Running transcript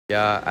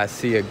Yeah, I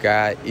see a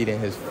guy eating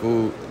his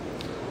food.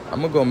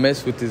 I'm gonna go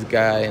mess with this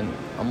guy and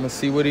I'm gonna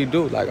see what he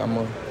do. Like I'm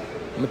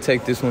gonna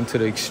take this one to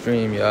the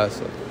extreme, y'all.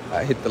 So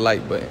I hit the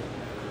like button.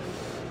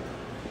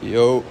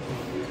 Yo.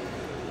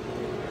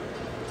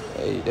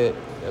 Hey, that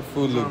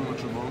food look.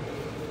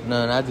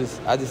 None. I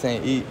just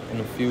ain't eat in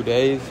a few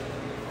days.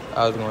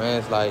 I was gonna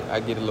ask, like,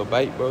 I get a little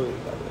bite, bro. Like,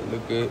 it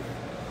look good.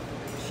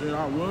 Shit,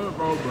 I would,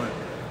 bro, but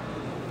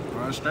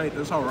run straight.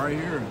 This hoe right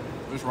here.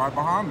 It's right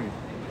behind me.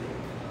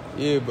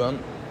 Yeah, but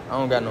I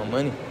don't got no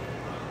money.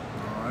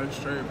 Alright,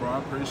 straight, bro. I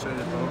appreciate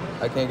it, bro.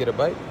 I can't get a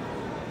bite?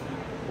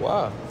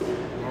 Why?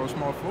 Bro, it's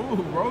my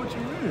food, bro. What you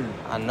mean?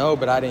 I know,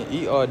 but I didn't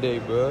eat all day,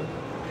 bro.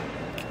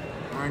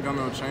 I ain't got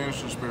no change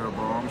to spare,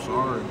 bro. I'm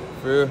sorry.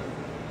 For real?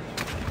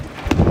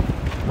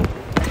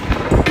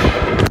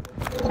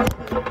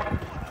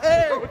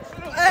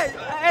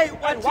 Hey,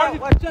 watch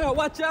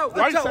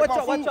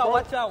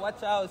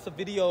out. It's a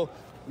video.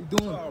 We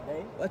doing.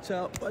 Watch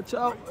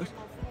out.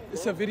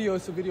 It's a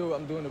video.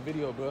 I'm doing a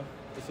video, bro.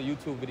 It's a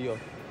YouTube video.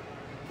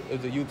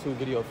 It's a YouTube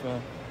video,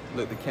 fam.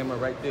 Look, the camera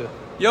right there.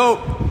 Yo!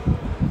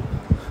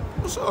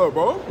 What's up,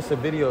 bro? It's a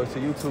video. It's a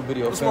YouTube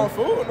video, It's fam. my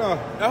food now.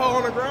 That hoe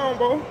on the ground,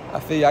 bro. I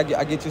feel you.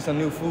 I get you some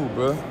new food,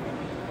 bro.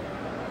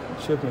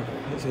 Tripping.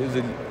 Here's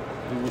a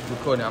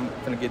recording. I'm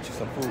gonna get you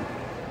some food.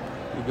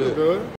 You good? You good?